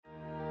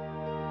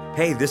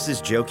Hey, this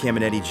is Joe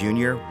Caminetti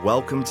Jr.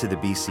 Welcome to the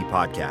BC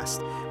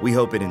Podcast. We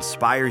hope it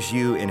inspires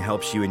you and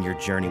helps you in your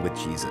journey with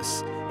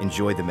Jesus.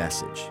 Enjoy the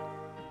message.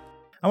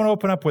 I want to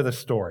open up with a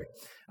story.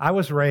 I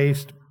was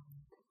raised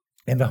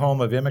in the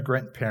home of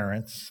immigrant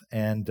parents,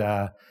 and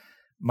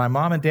my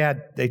mom and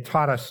dad, they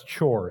taught us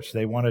chores.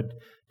 They wanted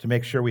to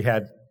make sure we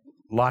had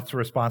lots of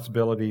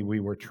responsibility. We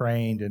were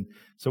trained, and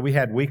so we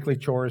had weekly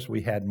chores,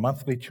 we had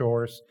monthly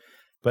chores.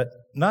 But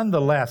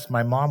nonetheless,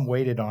 my mom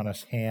waited on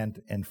us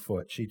hand and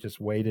foot. She just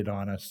waited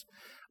on us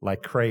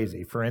like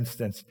crazy. For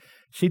instance,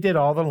 she did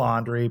all the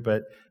laundry,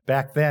 but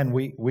back then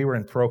we were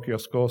in parochial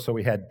school, so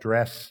we had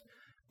dress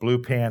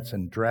blue pants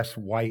and dress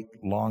white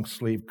long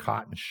sleeve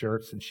cotton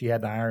shirts, and she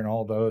had to iron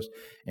all those,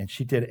 and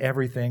she did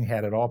everything,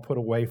 had it all put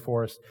away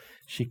for us.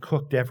 She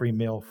cooked every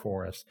meal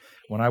for us.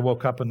 When I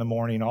woke up in the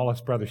morning, all us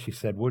brothers, she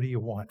said, "What do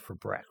you want for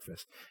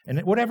breakfast?" And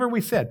whatever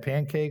we said,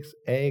 pancakes,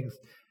 eggs,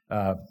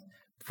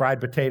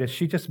 fried potatoes.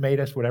 She just made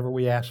us whatever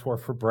we asked for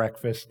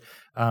breakfast.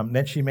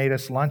 Then she made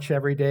us lunch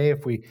every day.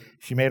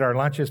 She made our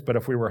lunches, but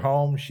if we were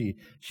home, she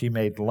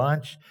made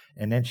lunch.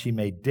 And then she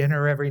made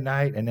dinner every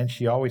night. And then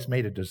she always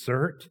made a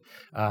dessert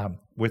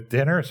with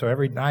dinner. So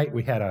every night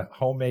we had a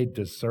homemade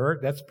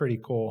dessert. That's pretty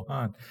cool,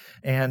 huh?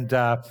 And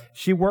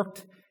she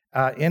worked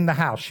in the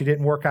house. She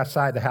didn't work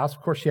outside the house.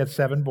 Of course, she had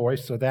 7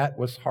 boys, so that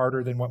was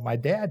harder than what my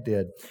dad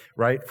did,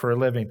 right, for a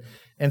living.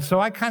 And so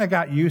I kind of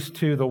got used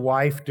to the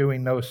wife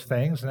doing those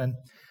things. And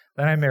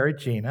then I married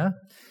Gina.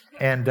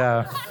 And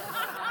no,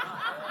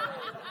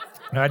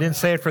 I didn't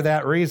say it for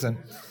that reason.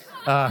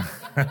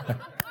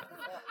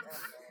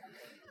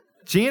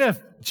 Gina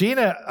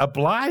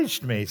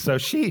obliged me. So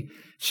she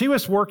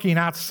was working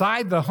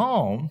outside the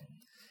home,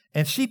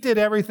 and she did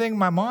everything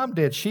my mom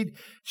did. She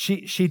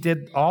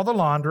did all the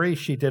laundry.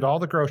 She did all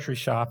the grocery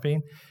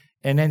shopping.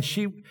 And then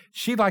she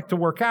liked to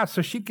work out.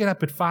 So she'd get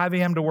up at 5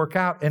 a.m. to work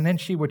out, and then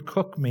she would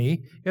cook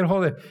me.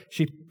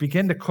 She'd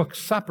begin to cook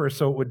supper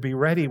so it would be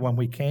ready when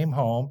we came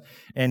home.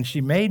 And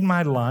she made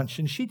my lunch.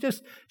 And she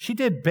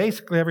did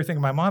basically everything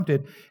my mom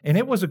did. And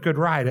it was a good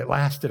ride. It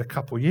lasted a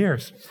couple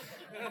years.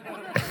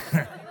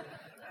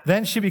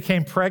 Then she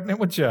became pregnant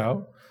with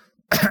Joe.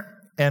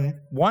 And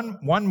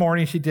one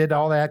morning she did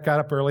all that,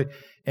 got up early,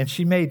 and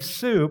she made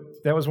soup.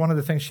 That was one of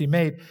the things she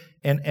made.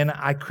 And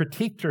I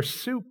critiqued her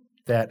soup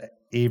that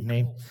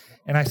evening.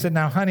 And I said,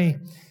 "Now, honey,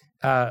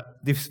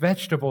 these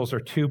vegetables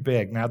are too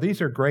big. Now,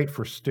 these are great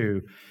for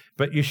stew,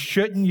 but you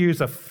shouldn't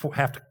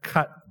have to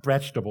cut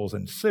vegetables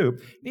in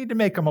soup. You need to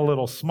make them a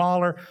little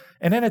smaller."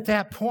 And then at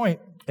that point,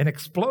 an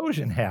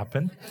explosion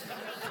happened.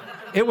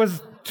 It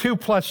was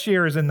 2+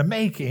 years in the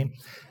making.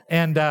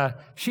 And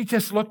she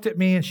just looked at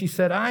me and she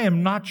said, "I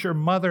am not your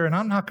mother, and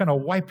I'm not going to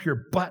wipe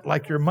your butt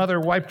like your mother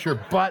wiped your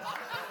butt."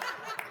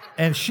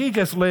 And she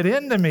just lit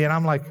into me, and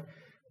I'm like,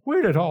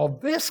 where did all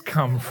this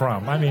come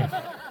from? I mean,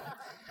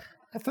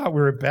 I thought we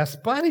were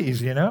best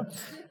buddies, you know?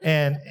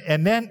 And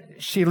then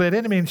she lit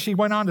into me, and she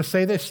went on to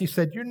say this. She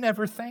said, "You're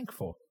never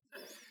thankful."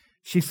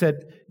 She said,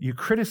 "You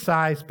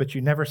criticize, but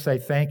you never say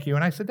thank you."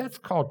 And I said, "That's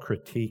called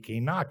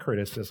critiquing, not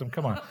criticism.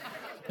 Come on."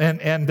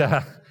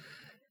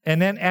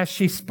 And then as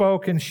she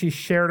spoke and she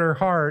shared her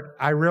heart,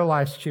 I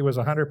realized she was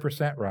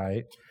 100%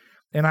 right.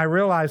 And I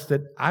realized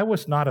that I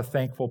was not a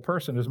thankful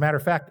person. As a matter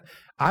of fact,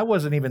 I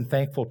wasn't even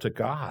thankful to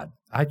God.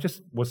 I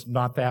just was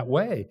not that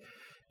way.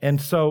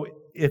 And so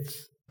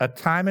it's a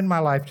time in my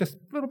life, just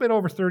a little bit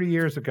over 30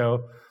 years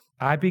ago,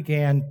 I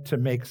began to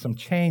make some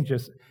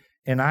changes,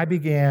 and I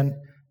began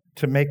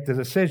to make the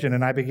decision,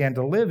 and I began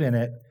to live in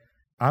it.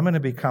 I'm going to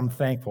become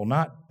thankful,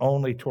 not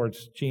only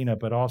towards Gina,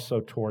 but also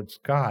towards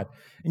God.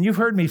 And you've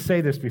heard me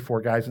say this before,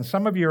 guys, and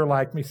some of you are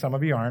like me, some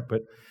of you aren't,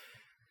 but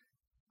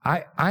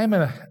I'm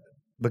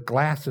the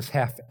glass is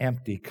half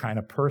empty kind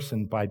of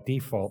person by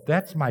default.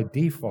 That's my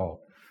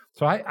default.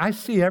 So I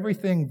see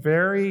everything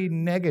very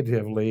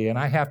negatively, and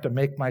I have to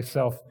make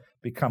myself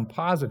become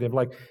positive.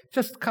 Like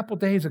just a couple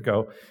days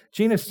ago,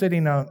 Gina's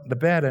sitting on the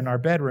bed in our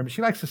bedroom.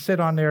 She likes to sit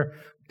on there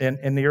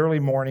in the early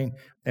morning,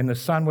 and the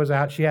sun was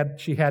out. She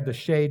had the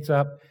shades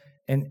up,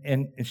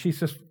 and she's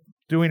just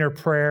doing her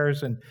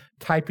prayers and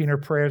typing her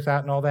prayers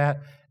out and all that.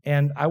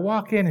 And I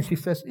walk in, and she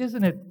says,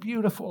 "Isn't it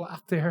beautiful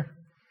out there?"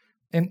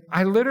 And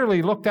I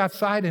literally looked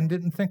outside and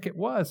didn't think it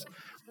was.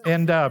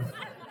 And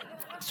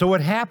so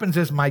what happens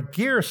is my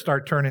gears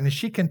start turning, and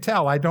she can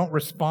tell I don't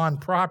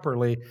respond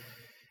properly.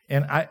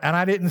 And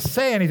I didn't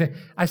say anything.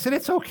 I said,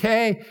 "It's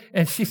okay."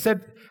 And she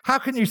said, "How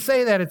can you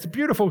say that? It's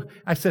beautiful."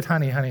 I said,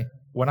 honey,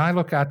 when I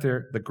look out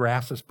there, the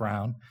grass is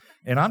brown,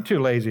 and I'm too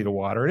lazy to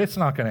water it. It's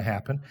not going to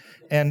happen.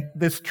 And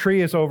this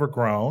tree is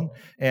overgrown,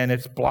 and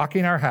it's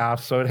blocking our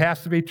house, so it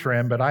has to be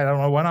trimmed, but I don't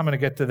know when I'm going to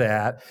get to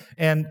that.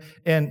 And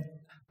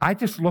I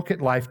just look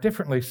at life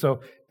differently.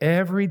 So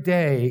every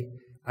day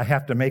I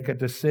have to make a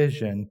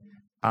decision.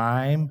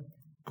 I'm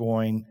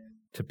going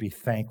to be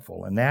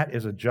thankful. And that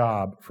is a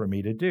job for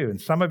me to do. And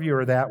some of you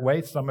are that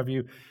way. Some of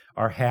you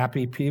are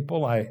happy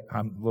people. I'm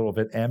a little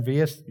bit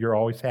envious. You're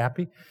always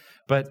happy.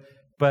 But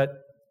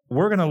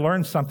we're going to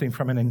learn something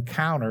from an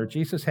encounter.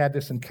 Jesus had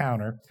this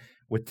encounter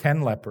with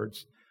 10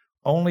 lepers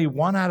only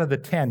 1 out of the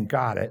 10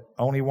 got it.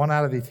 Only 1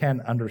 out of the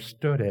 10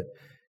 understood it.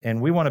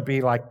 And we want to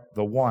be like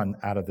the 1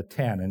 out of the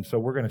 10. And so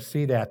we're going to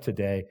see that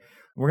today.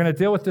 We're going to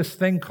deal with this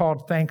thing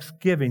called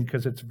thanksgiving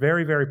because it's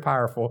very, very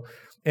powerful.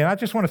 And I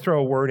just want to throw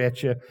a word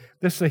at you.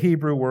 This is a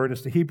Hebrew word.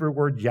 It's the Hebrew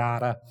word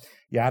yada,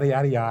 yada,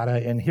 yada, yada.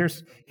 And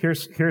here's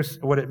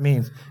what it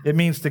means. It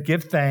means to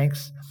give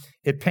thanks.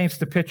 It paints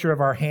the picture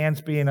of our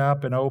hands being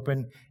up and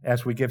open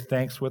as we give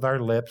thanks with our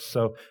lips.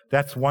 So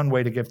that's one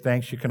way to give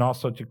thanks. You can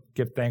also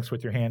give thanks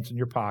with your hands in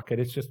your pocket.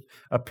 It's just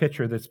a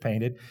picture that's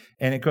painted.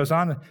 And it goes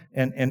on,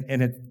 and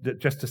it,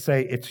 just to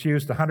say, it's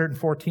used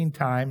 114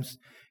 times.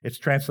 It's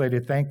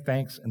translated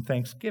thanks, and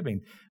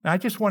thanksgiving. Now, I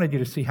just wanted you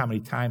to see how many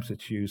times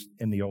it's used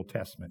in the Old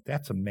Testament.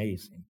 That's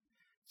amazing.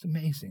 It's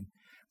amazing.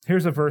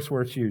 Here's a verse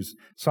where it's used.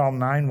 Psalm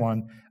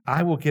 9:1,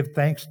 I will give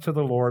thanks to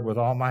the Lord with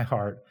all my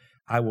heart.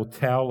 I will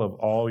tell of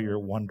all your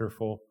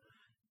wonderful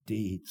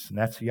deeds. And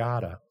that's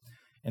yada.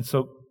 And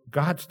so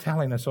God's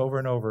telling us over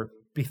and over,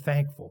 be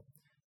thankful.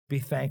 Be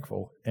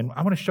thankful. And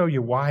I want to show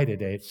you why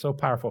today. It's so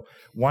powerful.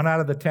 1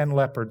 out of the 10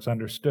 lepers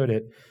understood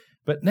it.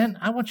 But then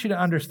I want you to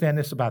understand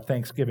this about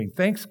Thanksgiving.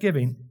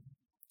 Thanksgiving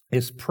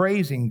is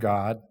praising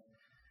God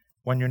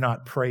when you're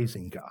not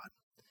praising God.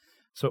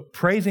 So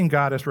praising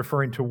God is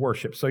referring to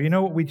worship. So you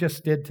know what we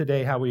just did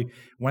today, how we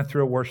went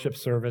through a worship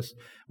service,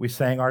 we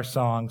sang our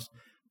songs.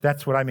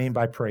 That's what I mean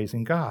by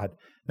praising God.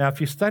 Now,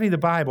 if you study the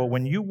Bible,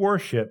 when you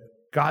worship,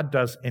 God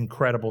does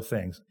incredible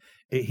things.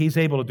 He's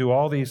able to do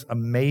all these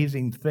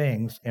amazing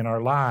things in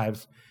our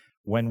lives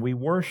when we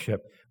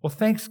worship. Well,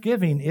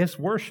 Thanksgiving is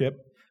worship,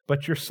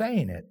 but you're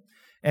saying it.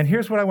 And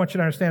here's what I want you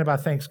to understand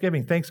about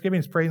Thanksgiving. Thanksgiving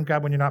is praising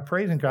God when you're not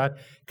praising God.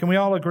 Can we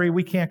all agree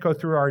we can't go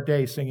through our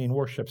day singing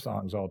worship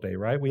songs all day,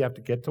 right? We have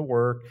to get to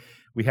work.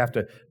 We have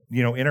to,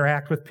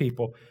 interact with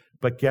people.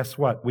 But guess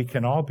what? We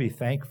can all be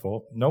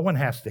thankful. No one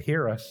has to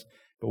hear us,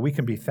 but we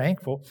can be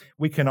thankful.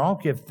 We can all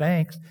give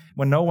thanks.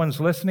 When no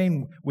one's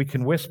listening, we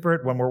can whisper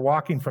it. When we're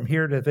walking from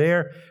here to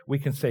there, we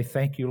can say,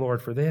 thank you,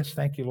 Lord, for this.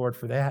 Thank you, Lord,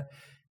 for that.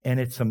 And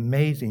it's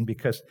amazing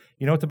because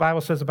you know what the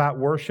Bible says about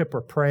worship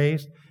or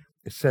praise?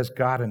 It says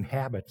God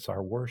inhabits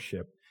our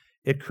worship.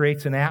 It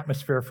creates an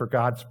atmosphere for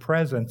God's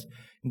presence.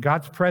 And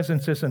God's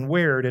presence isn't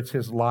weird. It's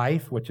His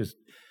life, which is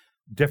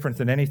different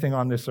than anything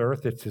on this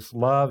earth. It's His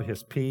love,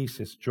 His peace,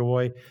 His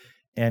joy.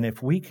 And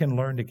if we can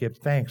learn to give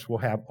thanks, we'll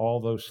have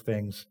all those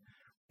things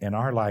in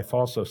our life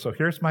also. So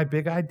here's my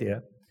big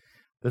idea.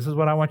 This is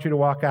what I want you to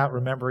walk out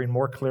remembering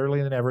more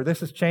clearly than ever. This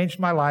has changed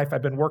my life.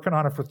 I've been working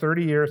on it for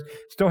 30 years.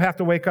 Still have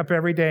to wake up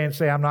every day and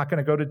say, I'm not going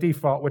to go to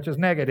default, which is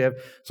negative.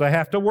 So I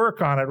have to work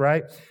on it,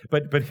 right?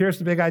 But here's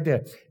the big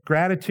idea.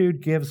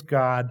 Gratitude gives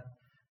God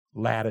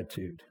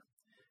latitude.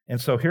 And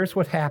so here's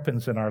what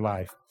happens in our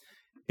life.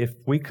 If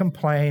we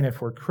complain, if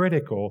we're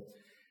critical,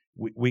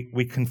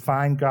 we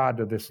confine God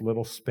to this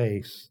little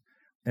space.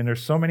 And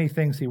there's so many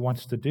things He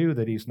wants to do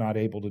that He's not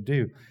able to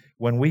do.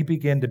 When we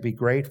begin to be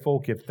grateful,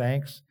 give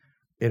thanks,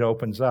 it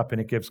opens up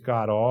and it gives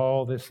God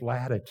all this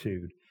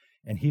latitude.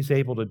 And He's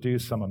able to do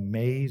some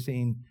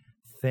amazing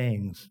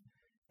things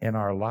in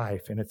our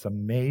life. And it's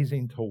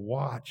amazing to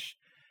watch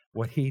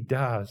what He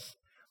does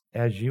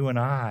as you and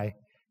I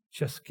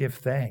just give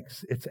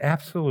thanks. It's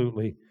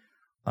absolutely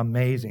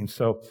amazing.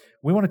 So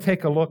we want to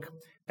take a look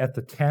at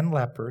the 10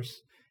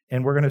 lepers.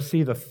 And we're going to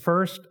see the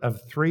first of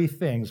 3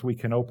 things we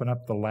can open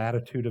up the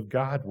latitude of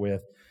God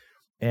with.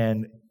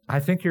 And I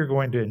think you're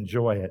going to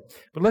enjoy it.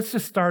 But let's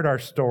just start our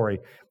story.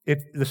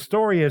 The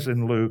story is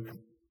in Luke,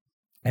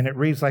 and it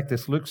reads like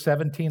this, Luke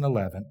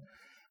 17:11.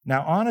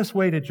 Now, on His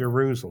way to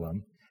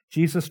Jerusalem,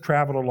 Jesus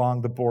traveled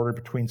along the border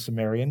between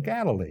Samaria and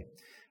Galilee.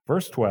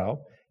 Verse 12,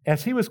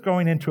 as He was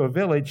going into a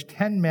village,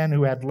 10 men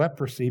who had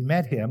leprosy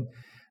met Him.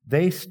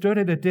 They stood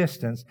at a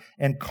distance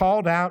and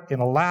called out in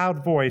a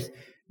loud voice,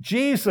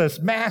 Jesus,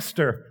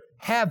 Master,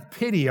 have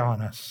pity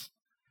on us.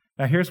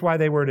 Now, here's why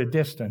they were at a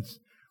distance.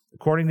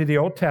 According to the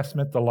Old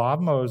Testament, the law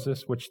of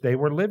Moses, which they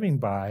were living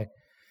by,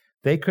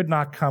 they could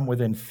not come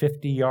within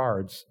 50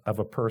 yards of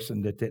a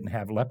person that didn't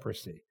have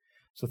leprosy.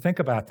 So think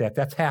about that.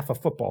 That's half a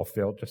football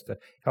field, just to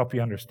help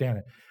you understand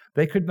it.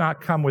 They could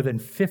not come within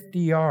 50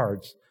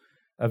 yards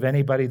of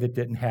anybody that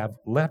didn't have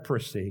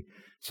leprosy.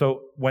 So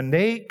when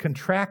they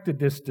contracted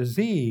this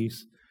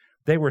disease,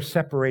 they were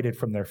separated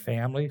from their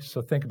families.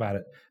 So think about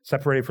it.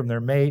 Separated from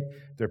their mate,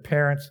 their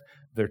parents,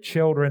 their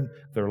children,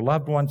 their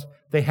loved ones.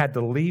 They had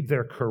to leave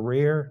their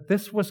career.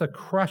 This was a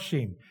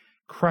crushing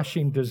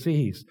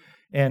disease.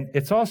 And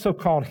it's also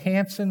called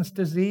Hansen's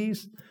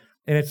disease.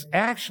 And it's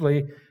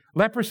actually,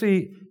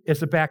 leprosy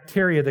is a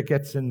bacteria that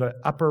gets in the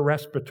upper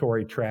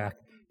respiratory tract.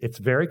 It's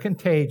very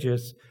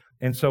contagious.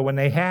 And so when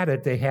they had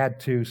it, they had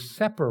to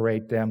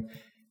separate them.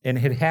 And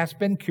it has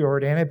been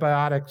cured.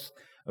 Antibiotics,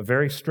 a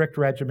very strict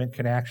regimen,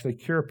 can actually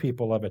cure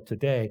people of it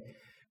today.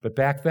 But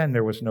back then,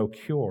 there was no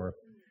cure.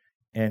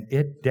 And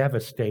it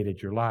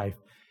devastated your life.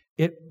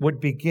 It would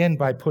begin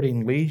by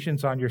putting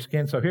lesions on your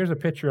skin. So here's a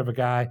picture of a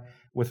guy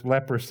with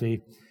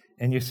leprosy.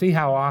 And you see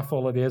how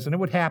awful it is. And it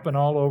would happen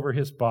all over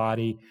his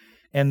body.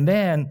 And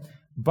then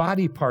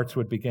body parts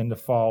would begin to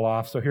fall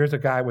off. So here's a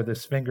guy with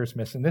his fingers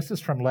missing. This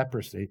is from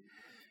leprosy.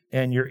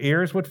 And your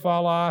ears would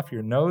fall off,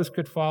 your nose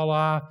could fall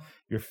off,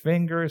 your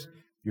fingers,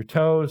 your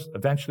toes.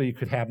 Eventually you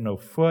could have no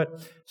foot.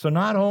 So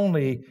not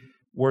only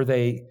were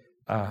they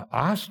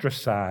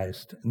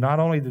ostracized, not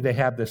only did they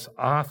have this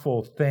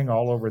awful thing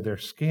all over their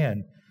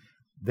skin,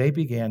 they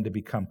began to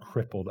become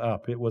crippled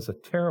up. It was a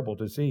terrible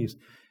disease.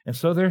 And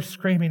so they're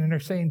screaming and they're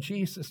saying,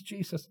 Jesus,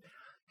 Jesus,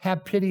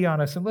 have pity on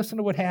us. And listen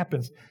to what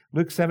happens.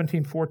 Luke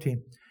 17:14.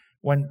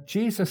 When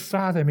Jesus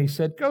saw them, he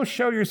said, go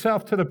show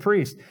yourself to the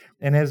priest.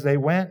 And as they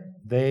went,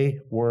 they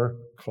were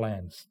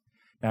cleansed.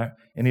 Now,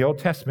 in the Old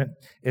Testament,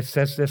 it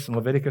says this in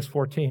Leviticus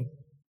 14.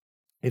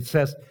 It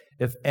says,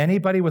 if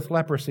anybody with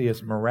leprosy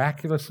is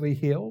miraculously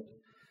healed,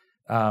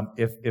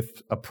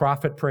 if a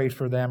prophet prays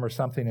for them or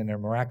something and they're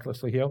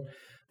miraculously healed,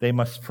 they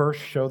must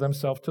first show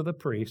themselves to the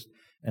priest,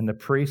 and the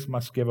priest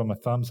must give them a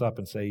thumbs up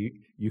and say,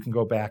 you can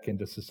go back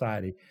into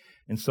society.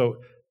 And so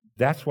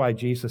that's why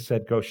Jesus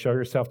said, go show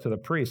yourself to the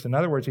priest. In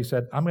other words, he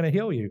said, I'm going to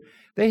heal you.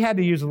 They had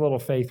to use a little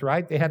faith,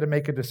 right? They had to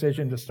make a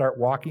decision to start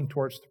walking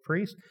towards the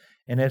priest.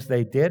 And as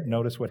they did,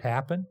 notice what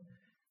happened.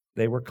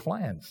 They were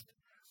cleansed.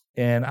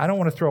 And I don't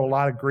want to throw a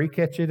lot of Greek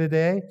at you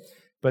today,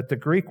 but the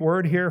Greek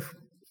word here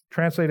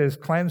translated as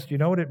cleansed, do you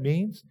know what it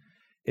means?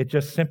 It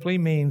just simply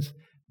means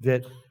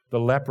that the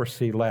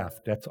leprosy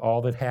left. That's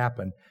all that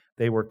happened.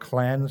 They were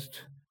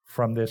cleansed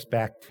from this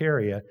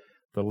bacteria.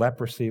 The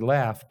leprosy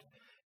left,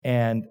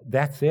 and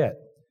that's it.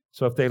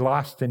 So if they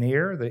lost an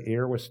ear, the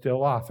ear was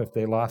still off. If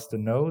they lost a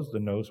nose, the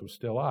nose was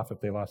still off. If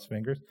they lost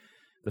fingers,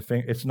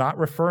 it's not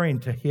referring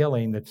to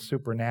healing that's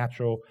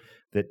supernatural,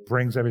 that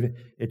brings everything.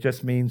 It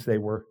just means they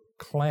were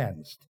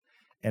cleansed.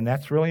 And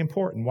that's really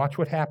important. Watch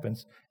what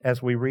happens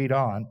as we read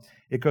on.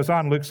 It goes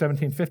on, Luke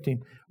 17:15.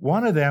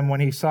 One of them, when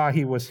he saw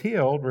he was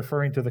healed,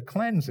 referring to the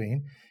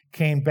cleansing,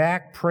 came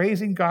back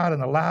praising God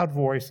in a loud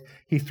voice.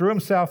 He threw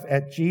himself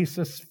at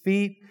Jesus'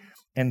 feet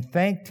and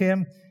thanked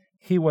him.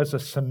 He was a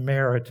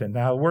Samaritan.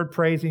 Now, the word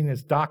praising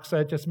is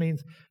doxa. It just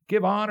means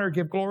give honor,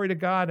 give glory to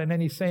God. And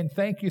then he's saying,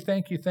 thank you,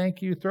 thank you,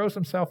 thank you. Throws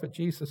himself at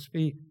Jesus'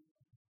 feet.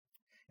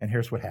 And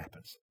here's what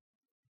happens.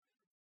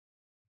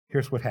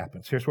 Here's what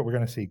happens. Here's what we're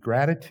going to see.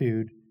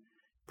 Gratitude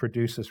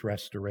produces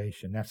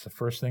restoration. That's the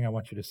first thing I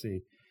want you to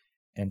see.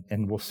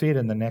 And we'll see it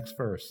in the next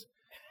verse.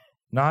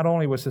 Not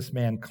only was this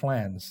man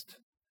cleansed,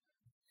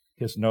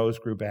 his nose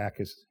grew back,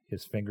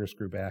 his fingers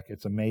grew back.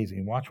 It's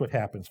amazing. Watch what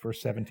happens,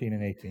 verse 17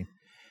 and 18.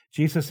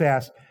 Jesus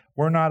asked,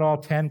 were not all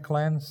 10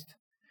 cleansed?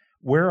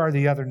 Where are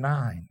the other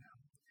 9?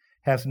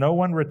 Has no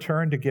one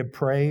returned to give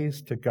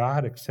praise to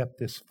God except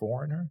this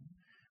foreigner?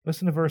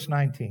 Listen to verse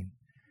 19.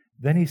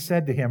 Then he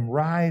said to him,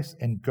 rise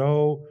and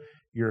go.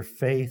 Your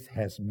faith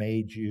has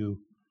made you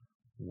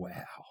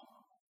well.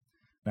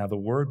 Now, the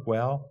word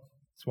well,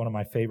 it's one of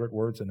my favorite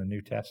words in the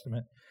New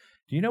Testament.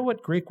 Do you know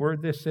what Greek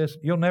word this is?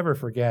 You'll never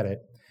forget it.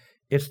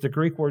 It's the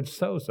Greek word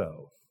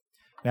sozo.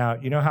 Now,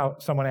 you know how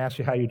someone asks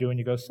you how you're doing,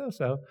 you go,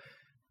 so.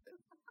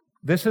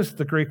 This is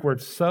the Greek word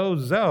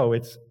sozo.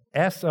 It's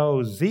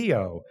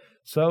S-O-Z-O,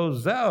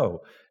 sozo.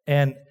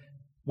 And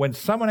when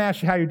someone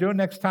asks you how you're doing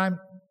next time,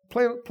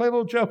 play a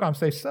little joke on them.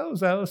 Say,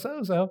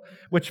 sozo,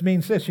 which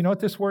means this. You know what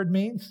this word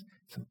means?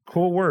 It's a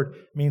cool word.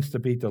 It means to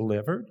be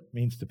delivered,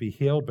 means to be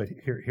healed, but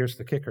here's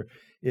the kicker.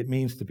 It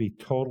means to be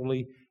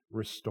totally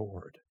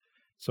restored.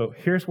 So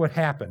here's what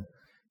happened.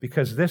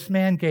 Because this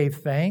man gave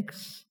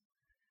thanks,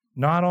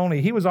 not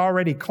only, he was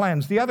already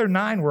cleansed. The other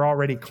 9 were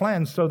already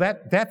cleansed, so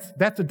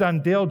that's a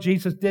done deal.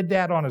 Jesus did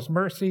that on his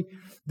mercy.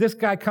 This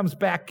guy comes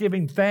back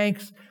giving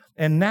thanks,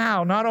 and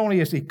now, not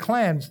only is he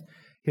cleansed,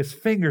 his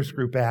fingers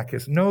grew back,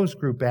 his nose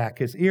grew back,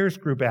 his ears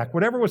grew back.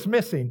 Whatever was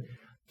missing,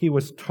 he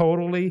was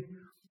totally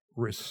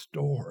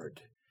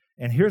restored.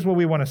 And here's what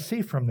we want to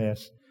see from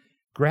this.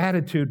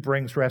 Gratitude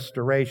brings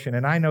restoration.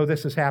 And I know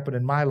this has happened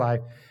in my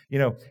life. You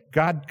know,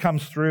 God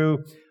comes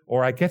through,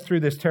 or I get through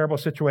this terrible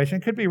situation.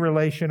 It could be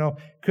relational,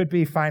 could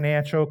be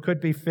financial,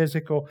 could be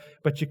physical,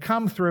 but you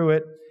come through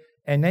it,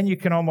 and then you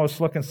can almost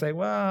look and say,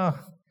 well,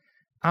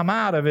 I'm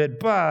out of it,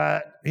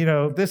 but, you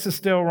know, this is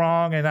still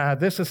wrong, and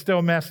this is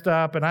still messed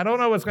up, and I don't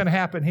know what's going to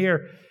happen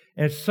here.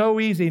 And it's so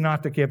easy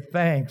not to give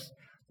thanks.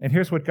 And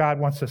here's what God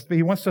wants us to be.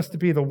 He wants us to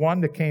be the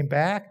one that came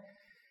back,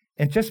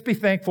 and just be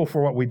thankful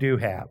for what we do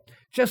have.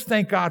 Just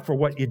thank God for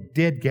what you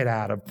did get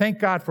out of. Thank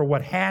God for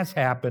what has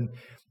happened.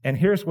 And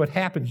here's what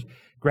happens.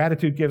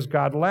 Gratitude gives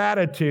God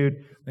latitude,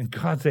 and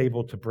God's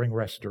able to bring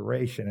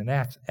restoration. And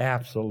that's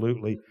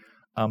absolutely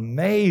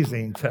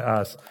amazing to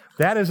us.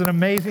 That is an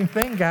amazing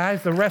thing,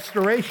 guys, the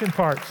restoration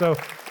part. So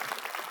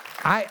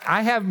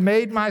I have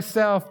made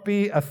myself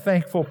be a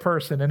thankful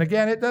person. And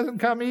again, it doesn't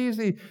come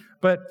easy,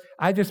 but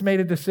I just made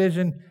a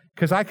decision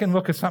because I can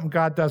look at something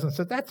God does and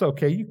say, that's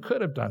okay. You could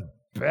have done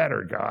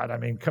better, God. I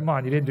mean, come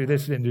on, you didn't do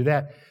this, you didn't do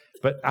that.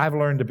 But I've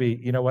learned to be,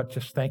 you know what,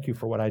 just thank you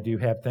for what I do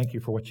have. Thank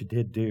you for what you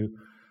did do.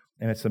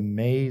 And it's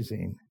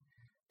amazing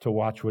to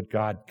watch what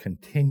God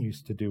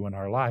continues to do in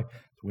our life.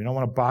 So we don't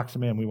want to box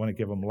them in. We want to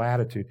give them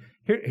latitude.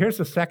 Here's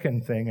the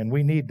second thing, and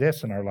we need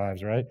this in our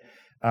lives, right?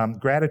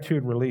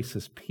 Gratitude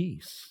releases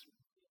peace.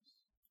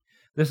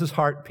 This is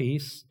heart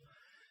peace.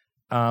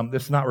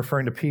 This is not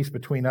referring to peace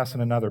between us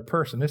and another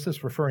person. This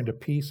is referring to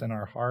peace in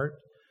our heart.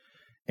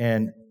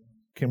 And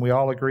can we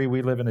all agree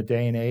we live in a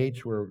day and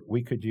age where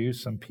we could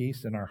use some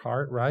peace in our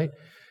heart, right?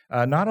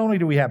 Not only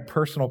do we have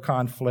personal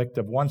conflict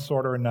of one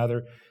sort or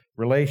another,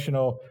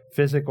 relational,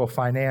 physical,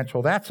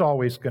 financial, that's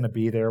always going to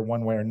be there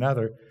one way or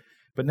another.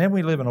 But then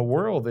we live in a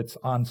world that's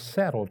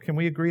unsettled. Can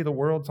we agree the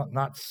world's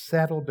not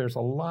settled? There's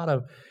a lot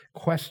of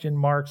question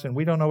marks, and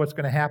we don't know what's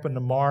going to happen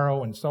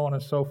tomorrow, and so on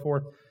and so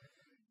forth.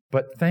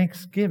 But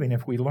Thanksgiving,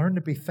 if we learn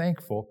to be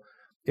thankful,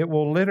 it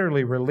will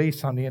literally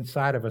release on the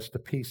inside of us the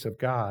peace of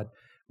God,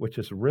 which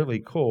is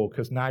really cool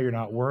because now you're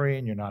not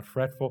worrying, you're not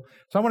fretful.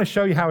 So I want to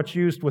show you how it's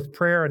used with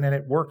prayer, and then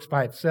it works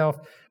by itself.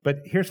 But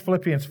here's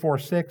Philippians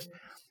 4:6.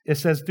 It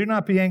says, do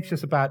not be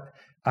anxious about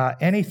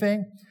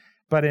anything,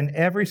 but in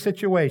every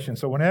situation.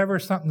 So whenever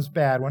something's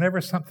bad,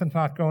 whenever something's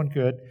not going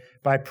good,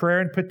 by prayer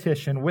and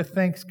petition with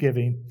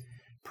thanksgiving,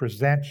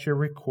 present your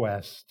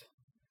request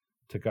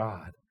to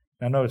God.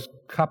 Now notice,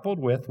 coupled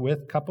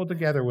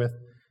together with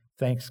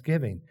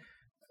thanksgiving.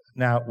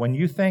 Now, when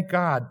you thank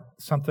God,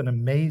 something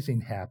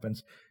amazing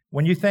happens.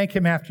 When you thank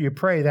Him after you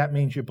pray, that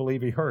means you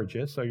believe He heard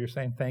you. So you're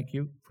saying, thank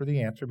you for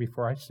the answer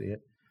before I see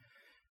it.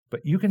 But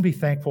you can be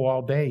thankful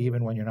all day,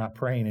 even when you're not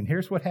praying. And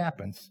here's what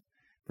happens.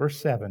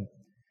 Verse 7,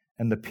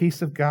 and the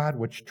peace of God,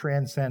 which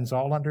transcends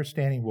all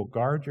understanding, will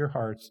guard your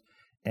hearts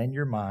and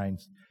your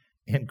minds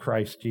in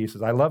Christ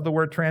Jesus. I love the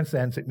word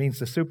transcends. It means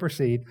to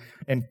supersede.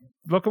 And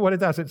look at what it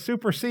does. It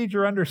supersedes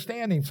your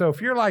understanding. So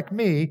if you're like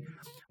me,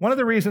 one of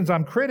the reasons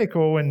I'm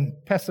critical and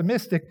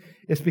pessimistic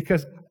is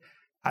because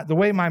the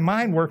way my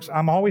mind works,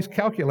 I'm always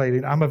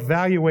calculating. I'm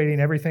evaluating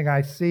everything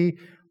I see.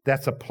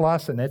 That's a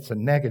plus and it's a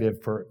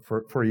negative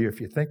for you if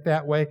you think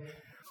that way.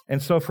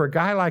 And so for a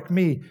guy like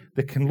me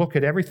that can look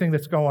at everything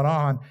that's going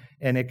on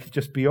and it can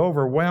just be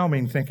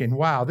overwhelming thinking,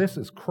 wow, this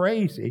is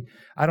crazy.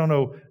 I don't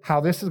know how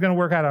this is going to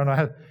work. I don't know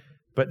how.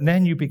 But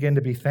then you begin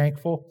to be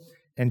thankful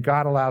and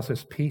God allows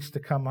His peace to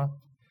come up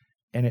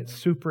and it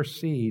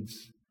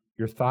supersedes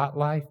your thought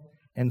life.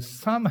 And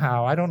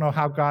somehow, I don't know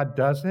how God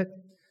does it,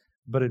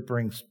 but it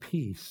brings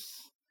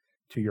peace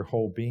to your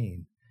whole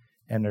being.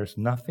 And there's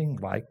nothing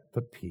like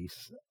the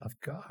peace of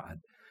God.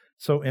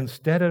 So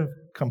instead of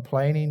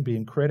complaining,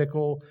 being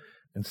critical,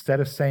 instead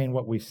of saying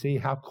what we see,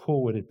 how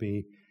cool would it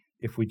be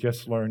if we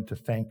just learned to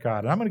thank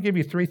God? And I'm going to give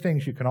you 3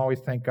 things you can always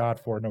thank God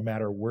for, no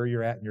matter where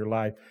you're at in your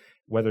life,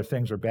 whether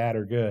things are bad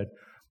or good.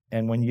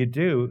 And when you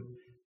do,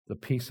 the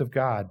peace of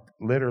God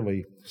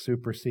literally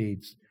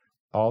supersedes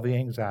all the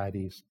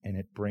anxieties, and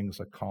it brings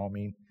a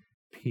calming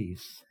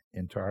peace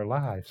into our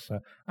lives. So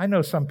I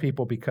know some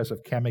people, because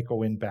of chemical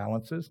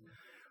imbalances,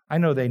 I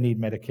know they need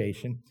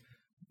medication.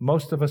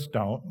 Most of us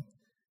don't.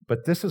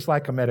 But this is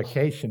like a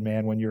medication,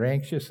 man. When you're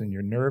anxious and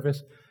you're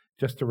nervous,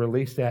 just to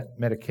release that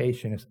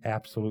medication is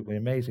absolutely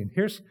amazing.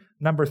 Here's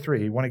number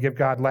 3. You want to give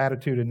God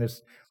latitude in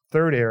this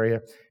third area.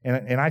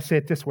 And I say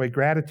it this way,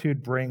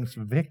 gratitude brings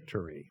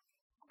victory.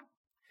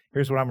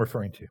 Here's what I'm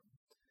referring to.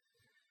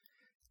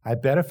 I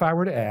bet if I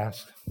were to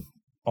ask,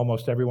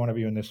 almost every one of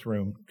you in this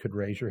room could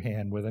raise your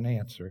hand with an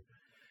answer.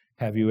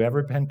 Have you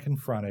ever been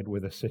confronted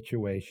with a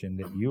situation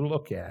that you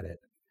look at it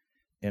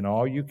and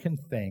all you can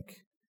think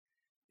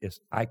is,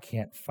 I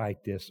can't fight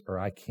this or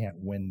I can't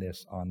win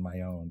this on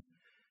my own?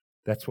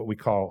 That's what we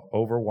call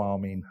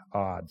overwhelming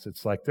odds.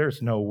 It's like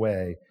there's no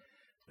way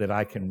that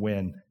I can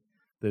win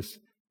this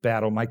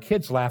battle. My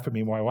kids laugh at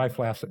me, my wife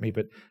laughs at me,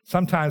 but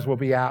sometimes we'll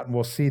be out and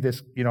we'll see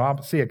this,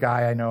 I'll see a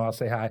guy I know, I'll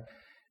say hi,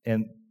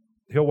 and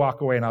he'll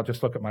walk away and I'll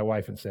just look at my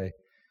wife and say,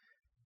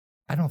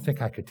 I don't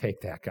think I could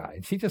take that guy.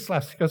 And she just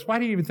laughs. She goes, why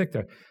do you even think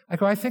that? I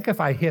go, I think if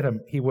I hit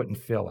him, he wouldn't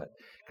feel it.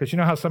 Because you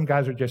know how some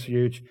guys are just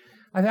huge?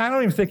 I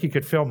don't even think he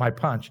could feel my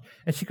punch.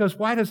 And she goes,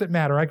 why does it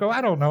matter? I go, I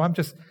don't know.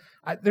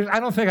 I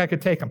don't think I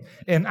could take him.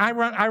 And I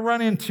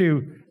run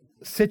into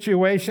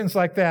situations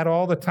like that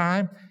all the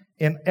time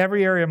in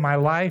every area of my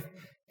life.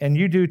 And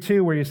you do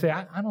too, where you say,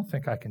 I don't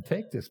think I can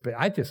take this, but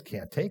I just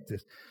can't take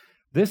this.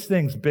 This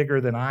thing's bigger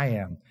than I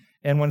am.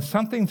 And when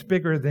something's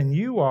bigger than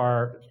you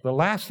are, the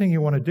last thing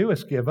you want to do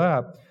is give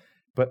up.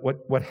 But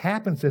what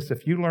happens is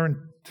if you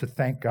learn to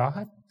thank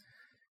God,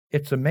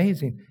 it's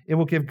amazing. It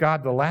will give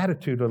God the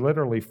latitude to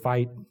literally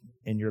fight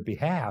in your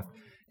behalf.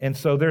 And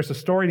so there's a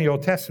story in the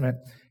Old Testament,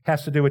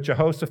 has to do with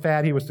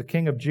Jehoshaphat. He was the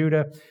king of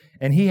Judah,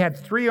 and he had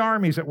 3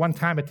 armies at one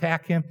time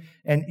attack him.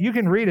 And you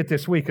can read it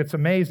this week. It's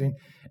amazing.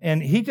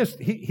 And he just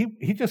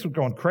was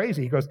going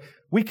crazy. He goes,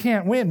 we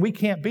can't win. We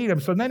can't beat him.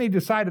 So then he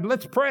decided,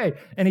 let's pray.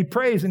 And he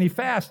prays and he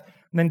fasts.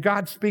 And then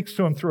God speaks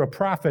to him through a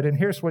prophet. And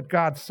here's what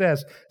God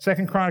says,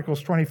 2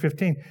 Chronicles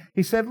 20:15.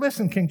 He said,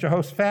 listen, King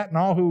Jehoshaphat and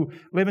all who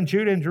live in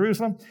Judah and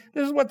Jerusalem,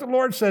 this is what the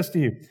Lord says to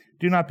you.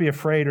 Do not be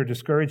afraid or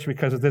discouraged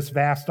because of this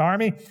vast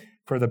army,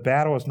 for the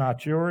battle is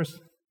not yours,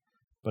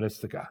 but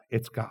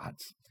it's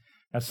God's.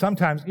 Now,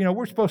 sometimes,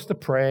 we're supposed to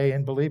pray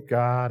and believe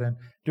God and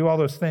do all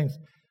those things.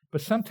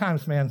 But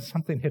sometimes, man,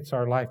 something hits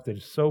our life that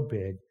is so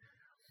big,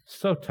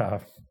 so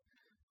tough.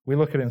 We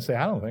look at it and say,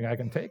 I don't think I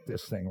can take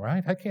this thing,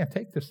 right? I can't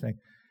take this thing.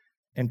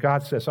 And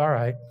God says, all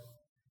right,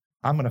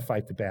 I'm going to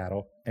fight the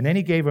battle. And then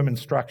he gave them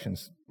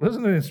instructions.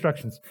 Listen to the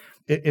instructions.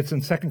 It's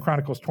in 2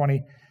 Chronicles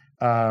 20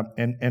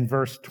 and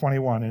verse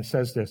 21. And it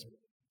says this,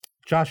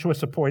 Joshua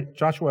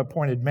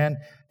appointed men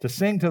to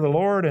sing to the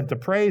Lord and to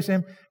praise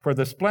him for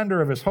the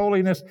splendor of his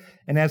holiness.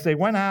 And as they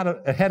went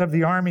out ahead of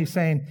the army,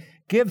 saying,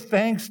 give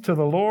thanks to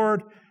the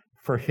Lord,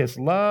 for his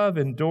love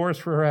endures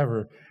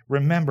forever.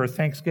 Remember,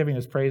 thanksgiving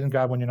is praising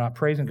God when you're not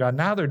praising God.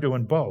 Now they're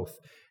doing both.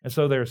 And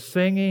so they're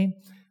singing,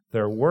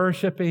 they're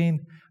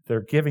worshiping,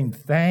 they're giving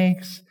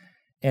thanks,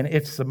 and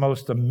it's the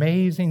most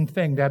amazing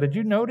thing. Now, did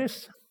you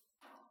notice?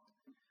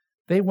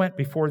 They went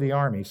before the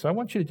army. So I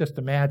want you to just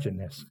imagine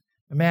this.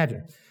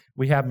 Imagine.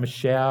 We have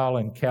Michelle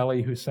and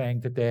Kelly who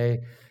sang today,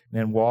 and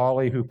then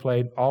Wally who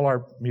played, all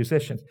our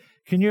musicians.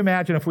 Can you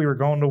imagine if we were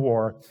going to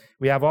war?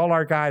 We have all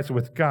our guys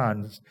with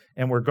guns,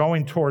 and we're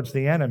going towards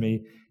the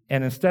enemy,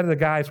 and instead of the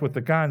guys with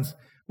the guns,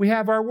 we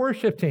have our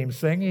worship team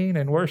singing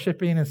and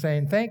worshiping and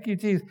saying, thank you,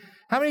 Jesus.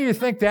 How many of you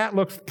think that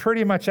looks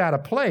pretty much out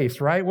of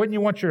place, right? Wouldn't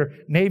you want your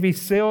Navy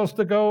SEALs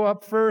to go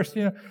up first,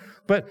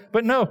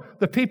 But no,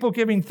 the people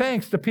giving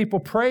thanks, the people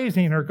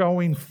praising are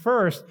going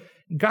first.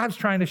 God's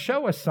trying to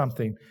show us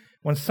something.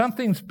 When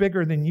something's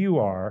bigger than you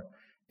are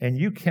and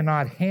you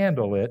cannot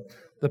handle it,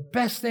 the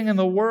best thing in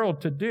the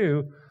world to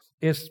do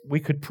is we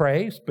could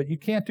praise, but you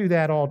can't do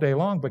that all day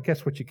long. But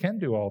guess what you can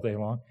do all day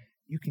long?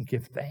 You can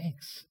give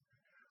thanks.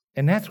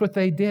 And that's what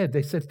they did.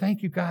 They said,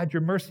 thank you, God,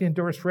 your mercy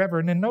endures forever.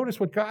 And then notice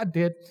what God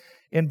did.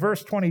 In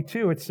verse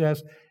 22, it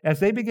says,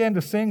 as they began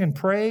to sing and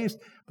praise,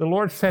 the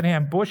Lord set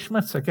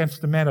ambushments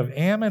against the men of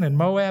Ammon and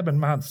Moab and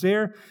Mount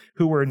Seir,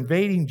 who were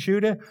invading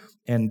Judah,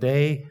 and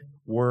they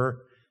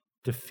were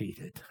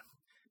defeated.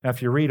 Now,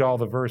 if you read all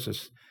the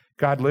verses,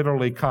 God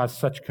literally caused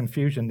such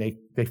confusion,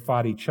 they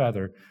fought each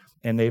other,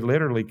 and they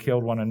literally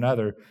killed one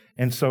another.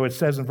 And so it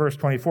says in verse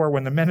 24,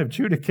 when the men of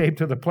Judah came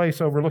to the place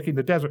overlooking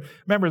the desert,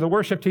 remember, the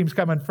worship team's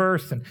coming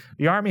first, and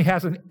the army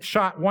hasn't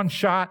shot one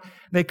shot.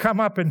 They come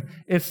up, and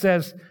it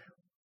says,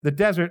 the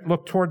desert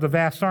looked toward the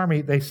vast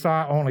army. They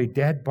saw only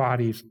dead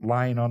bodies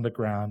lying on the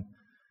ground.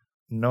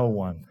 No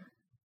one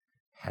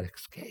had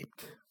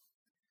escaped.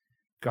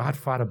 God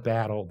fought a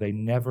battle. They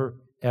never,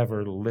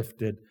 ever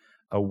lifted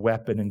a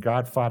weapon, and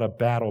God fought a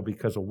battle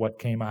because of what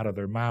came out of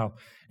their mouth.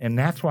 And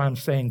that's why I'm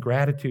saying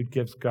gratitude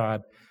gives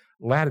God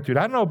latitude.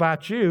 I don't know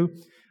about you,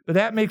 but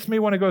that makes me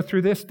want to go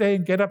through this day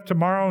and get up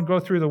tomorrow and go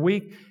through the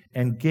week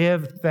and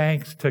give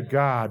thanks to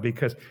God,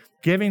 because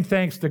giving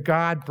thanks to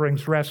God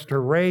brings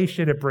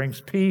restoration, it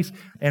brings peace,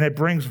 and it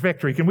brings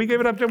victory. Can we give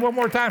it up to one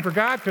more time for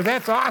God? Because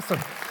that's awesome.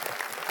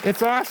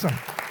 It's awesome.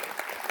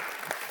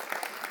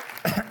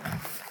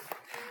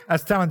 I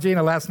was telling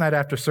Gina last night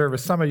after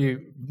service, some of you,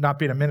 not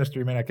being a minister,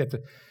 you may not get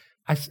to,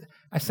 I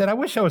said, I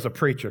wish I was a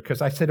preacher,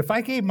 because I said, if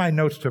I gave my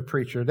notes to a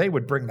preacher, they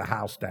would bring the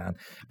house down.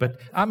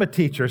 But I'm a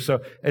teacher, so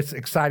it's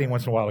exciting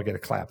once in a while to get a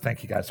clap.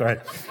 Thank you, guys. All right.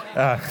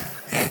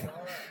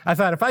 I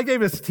thought if I gave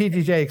this to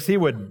T.D. Jakes, he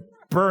would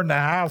burn the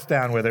house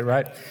down with it,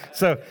 right?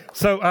 So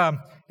I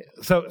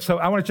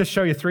want to just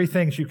show you three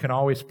things you can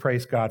always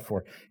praise God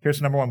for.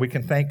 Here's number one. We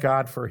can thank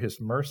God for his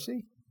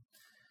mercy.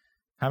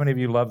 How many of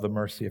you love the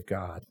mercy of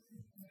God?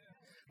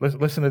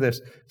 Listen to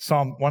this.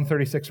 Psalm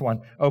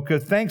 136:1. Oh,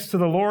 give thanks to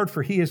the Lord,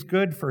 for he is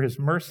good, for his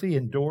mercy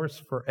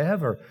endures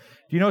forever.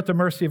 Do you know what the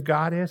mercy of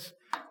God is?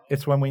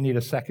 It's when we need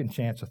a second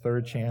chance, a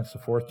third chance, a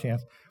fourth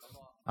chance.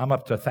 I'm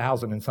up to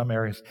 1,000 in some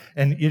areas.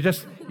 And you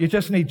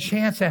just need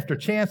chance after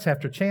chance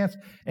after chance.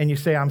 And you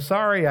say, I'm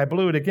sorry, I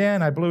blew it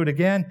again.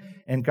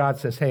 And God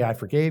says, hey, I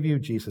forgave you.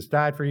 Jesus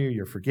died for you.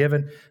 You're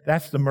forgiven.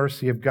 That's the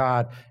mercy of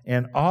God.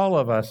 And all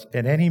of us,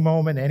 at any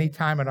moment, any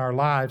time in our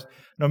lives,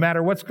 no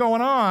matter what's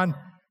going on,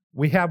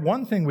 we have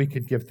one thing we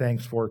could give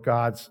thanks for,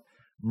 God's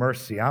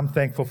mercy. I'm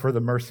thankful for the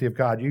mercy of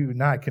God. You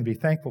and I can be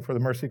thankful for the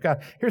mercy of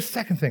God. Here's the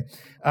second thing.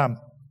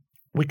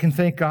 We can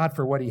thank God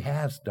for what he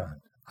has done.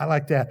 I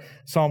like that.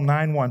 Psalm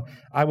 9:1.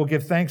 I will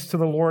give thanks to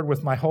the Lord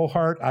with my whole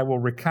heart. I will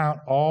recount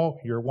all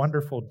your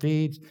wonderful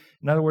deeds.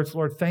 In other words,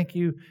 Lord, thank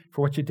you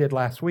for what you did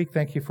last week.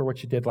 Thank you for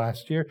what you did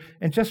last year.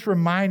 And just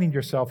reminding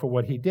yourself of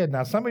what he did.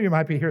 Now, some of you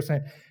might be here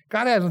saying,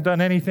 God hasn't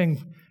done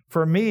anything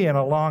for me in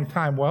a long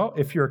time. Well,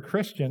 if you're a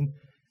Christian,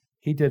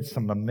 he did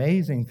some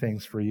amazing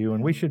things for you,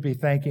 and we should be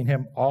thanking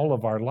him all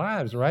of our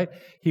lives, right?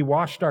 He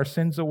washed our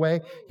sins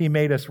away. He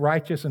made us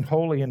righteous and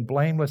holy and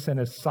blameless in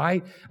his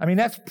sight. I mean,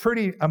 that's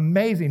pretty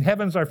amazing.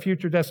 Heaven's our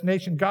future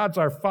destination. God's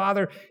our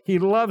Father. He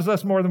loves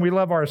us more than we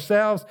love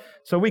ourselves.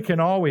 So we can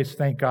always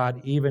thank God,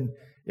 even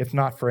if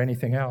not for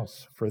anything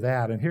else, for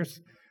that. And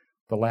here's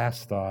the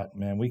last thought,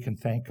 man. We can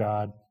thank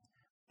God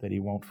that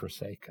he won't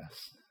forsake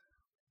us.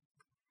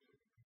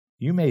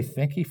 You may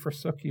think he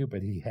forsook you,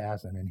 but he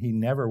hasn't, and he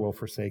never will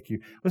forsake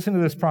you. Listen to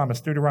this promise,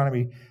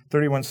 Deuteronomy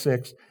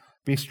 31:6.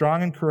 Be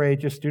strong and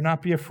courageous. Do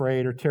not be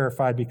afraid or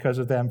terrified because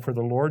of them, for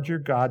the Lord your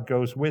God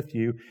goes with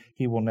you.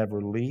 He will never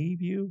leave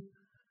you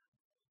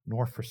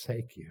nor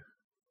forsake you.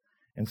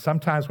 And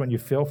sometimes when you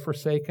feel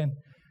forsaken,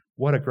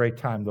 what a great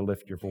time to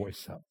lift your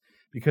voice up.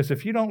 Because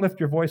if you don't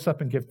lift your voice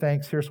up and give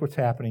thanks, here's what's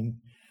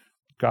happening.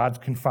 God's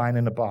confined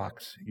in a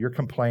box. You're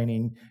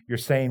complaining. You're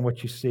saying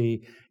what you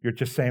see. You're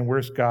just saying,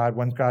 where's God?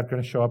 When's God going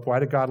to show up? Why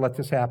did God let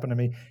this happen to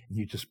me? And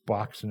you just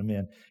boxing him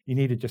in. You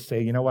need to just say,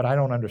 you know what? I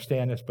don't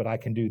understand this, but I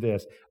can do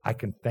this. I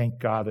can thank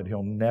God that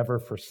he'll never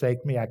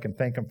forsake me. I can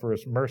thank him for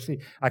his mercy.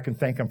 I can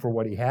thank him for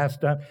what he has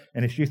done.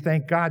 And as you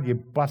thank God, you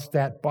bust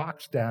that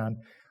box down,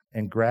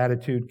 and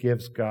gratitude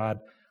gives God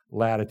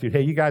latitude.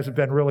 Hey, you guys have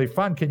been really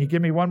fun. Can you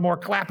give me one more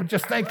clap and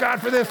just thank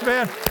God for this,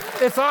 man?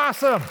 It's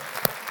awesome.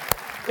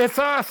 It's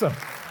awesome.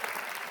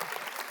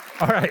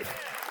 All right,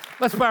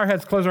 let's bow our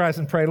heads, close our eyes,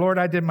 and pray. Lord,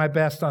 I did my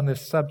best on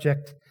this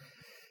subject.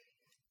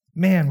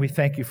 Man, we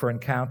thank you for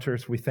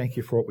encounters. We thank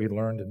you for what we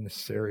learned in this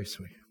series.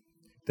 We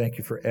thank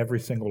you for every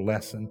single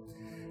lesson.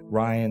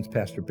 Ryan's,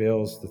 Pastor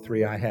Bill's, the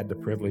three I had the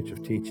privilege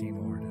of teaching,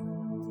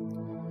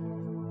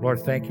 Lord. Lord,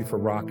 thank you for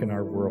rocking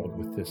our world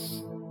with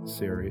this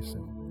series.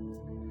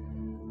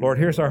 And Lord,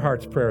 here's our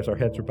heart's prayers. Our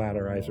heads are bowed,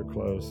 our eyes are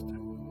closed.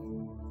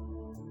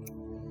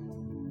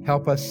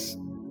 Help us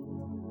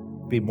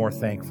be more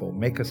thankful.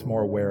 Make us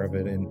more aware of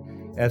it. And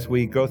as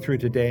we go through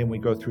today and we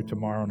go through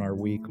tomorrow in our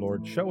week,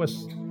 Lord, show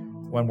us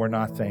when we're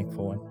not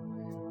thankful and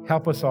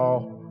help us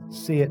all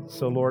see it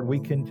so, Lord, we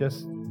can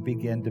just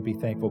begin to be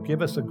thankful.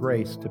 Give us a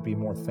grace to be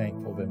more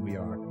thankful than we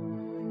are.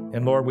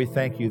 And Lord, we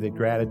thank you that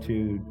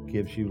gratitude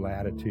gives you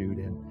latitude,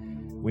 and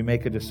we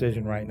make a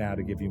decision right now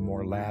to give you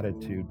more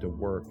latitude to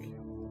work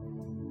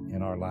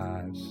in our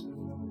lives.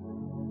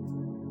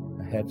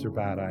 Our heads are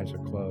bowed, eyes are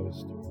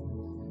closed.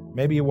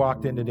 Maybe you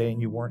walked in today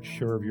and you weren't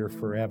sure of your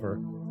forever.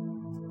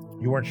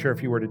 You weren't sure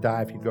if you were to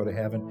die, if you'd go to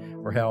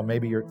heaven or hell.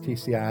 Maybe you're at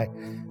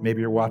TCI.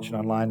 Maybe you're watching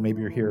online.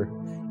 Maybe you're here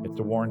at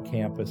the Warren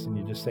campus and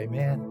you just say,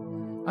 man,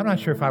 I'm not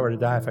sure if I were to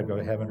die if I'd go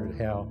to heaven or to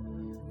hell.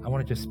 I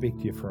want to just speak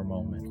to you for a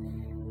moment.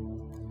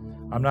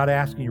 I'm not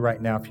asking you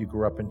right now if you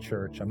grew up in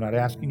church. I'm not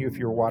asking you if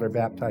you were water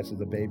baptized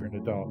as a baby or an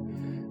adult.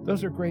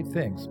 Those are great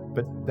things,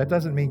 but that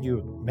doesn't mean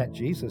you met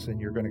Jesus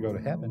and you're going to go to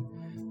heaven.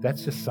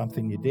 That's just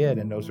something you did,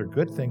 and those are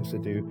good things to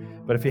do.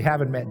 But if you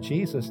haven't met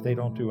Jesus, they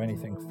don't do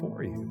anything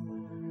for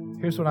you.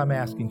 Here's what I'm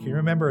asking. Can you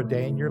remember a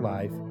day in your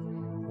life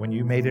when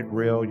you made it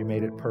real, you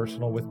made it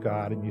personal with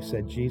God, and you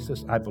said,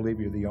 Jesus, I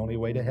believe you're the only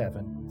way to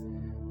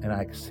heaven, and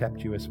I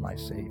accept you as my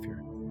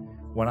Savior.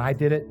 When I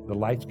did it, the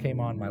lights came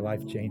on, my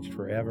life changed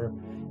forever.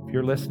 If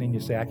you're listening,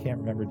 you say, I can't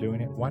remember doing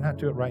it. Why not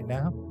do it right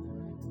now?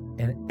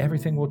 And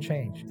everything will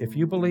change. If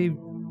you believe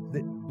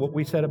that what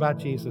we said about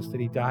Jesus, that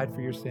he died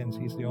for your sins,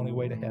 he's the only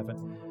way to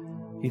heaven.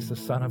 He's the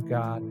Son of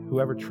God.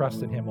 Whoever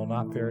trusts in him will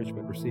not perish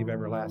but receive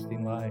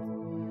everlasting life.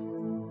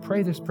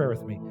 Pray this prayer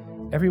with me.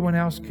 Everyone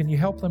else, can you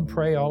help them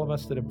pray, all of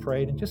us that have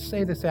prayed? And just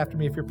say this after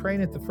me. If you're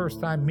praying it the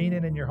first time, mean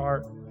it in your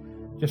heart.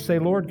 Just say,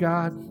 Lord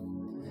God,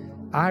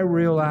 I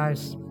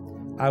realize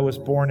I was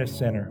born a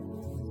sinner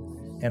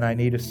and I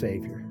need a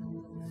Savior.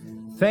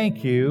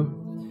 Thank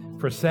you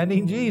for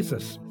sending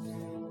Jesus.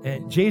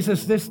 And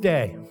Jesus, this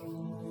day,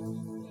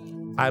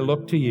 I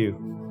look to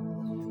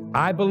you.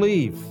 I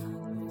believe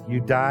you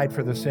died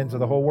for the sins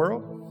of the whole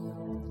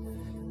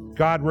world.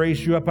 God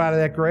raised you up out of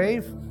that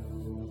grave.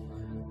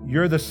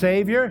 You're the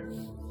Savior.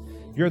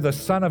 You're the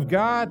Son of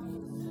God.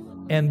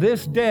 And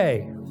this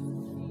day,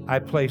 I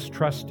place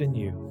trust in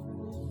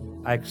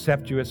you. I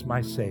accept you as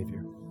my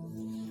Savior.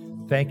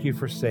 Thank you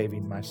for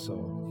saving my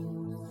soul.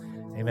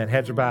 Amen.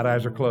 Heads are bowed,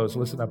 eyes are closed.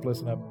 Listen up,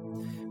 listen up.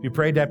 If you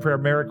prayed that prayer,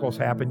 miracles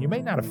happen. You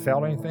may not have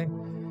felt anything,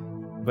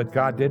 but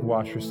God did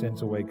wash your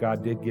sins away.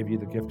 God did give you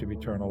the gift of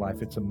eternal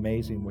life. It's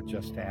amazing what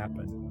just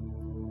happened.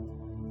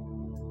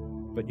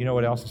 But you know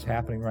what else is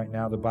happening right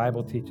now? The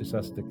Bible teaches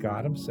us that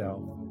God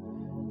himself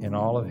and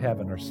all of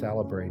heaven are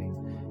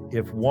celebrating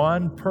if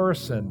one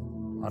person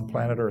on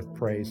planet Earth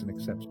prays and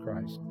accepts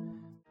Christ.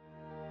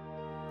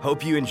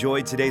 Hope you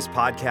enjoyed today's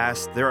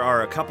podcast. There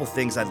are a couple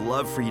things I'd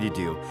love for you to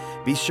do.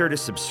 Be sure to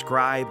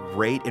subscribe,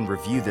 rate, and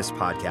review this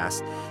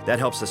podcast. That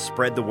helps us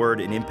spread the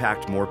word and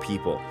impact more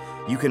people.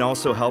 You can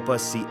also help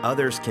us see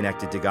others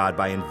connected to God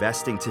by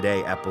investing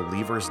today at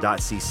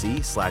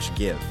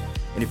believers.cc/give.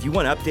 And if you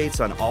want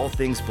updates on all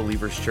things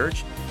Believers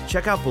Church,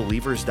 check out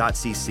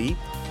believers.cc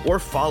or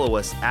follow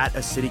us at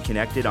A City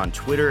Connected on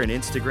Twitter and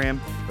Instagram,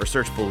 or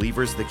search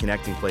Believers The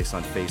Connecting Place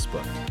on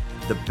Facebook.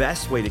 The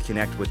best way to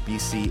connect with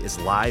BC is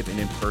live and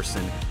in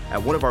person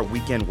at one of our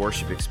weekend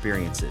worship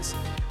experiences.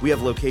 We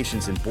have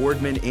locations in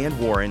Boardman and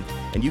Warren,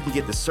 and you can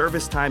get the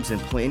service times and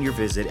plan your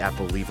visit at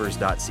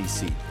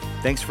believers.cc.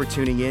 Thanks for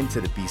tuning in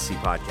to the BC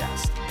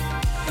Podcast.